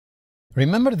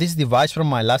Remember this device from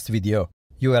my last video?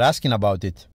 You were asking about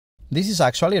it. This is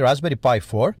actually Raspberry Pi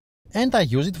 4 and I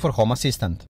use it for Home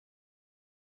Assistant.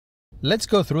 Let's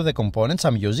go through the components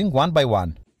I'm using one by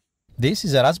one. This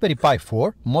is a Raspberry Pi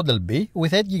 4 Model B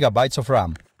with 8GB of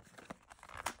RAM.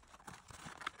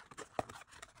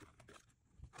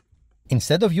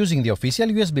 Instead of using the official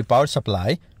USB power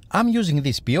supply, I'm using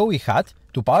this PoE HAT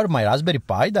to power my Raspberry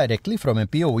Pi directly from a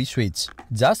PoE switch,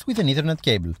 just with an Ethernet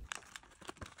cable.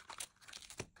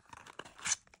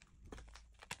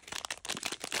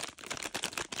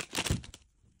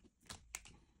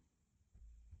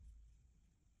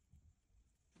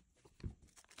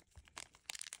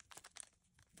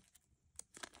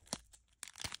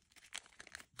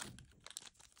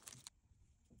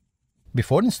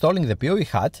 Before installing the PoE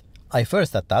HAT, I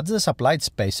first attach the supplied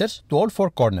spacers to all four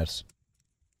corners.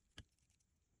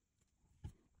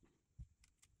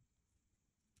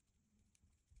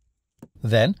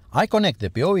 Then I connect the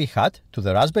PoE HAT to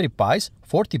the Raspberry Pi's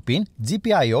 40-pin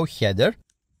GPIO header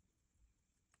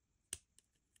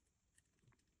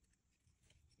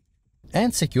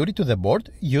and secure it to the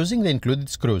board using the included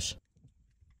screws.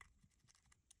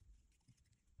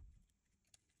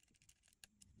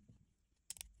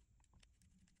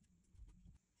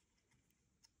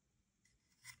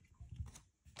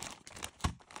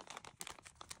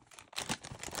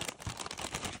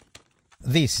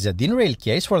 This is a DIN rail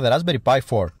case for the Raspberry Pi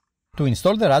 4. To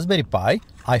install the Raspberry Pi,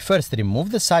 I first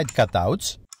remove the side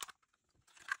cutouts,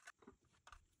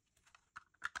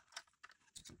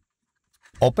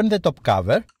 open the top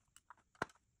cover,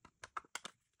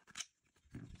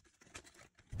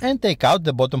 and take out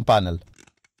the bottom panel.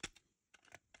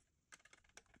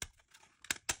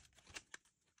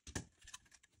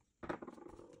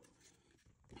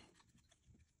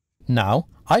 Now,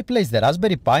 I place the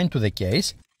Raspberry Pi into the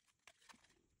case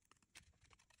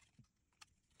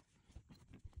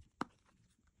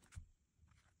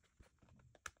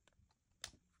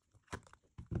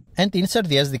and insert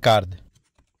the SD card.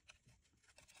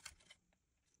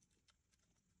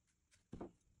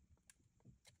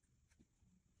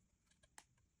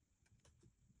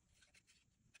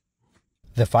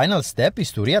 The final step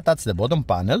is to reattach the bottom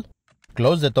panel,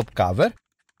 close the top cover,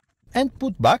 and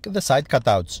put back the side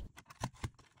cutouts.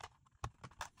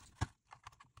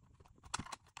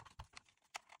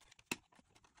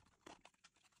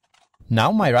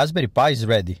 Now my Raspberry Pi is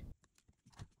ready.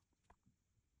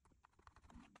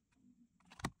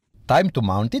 Time to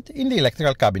mount it in the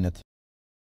electrical cabinet.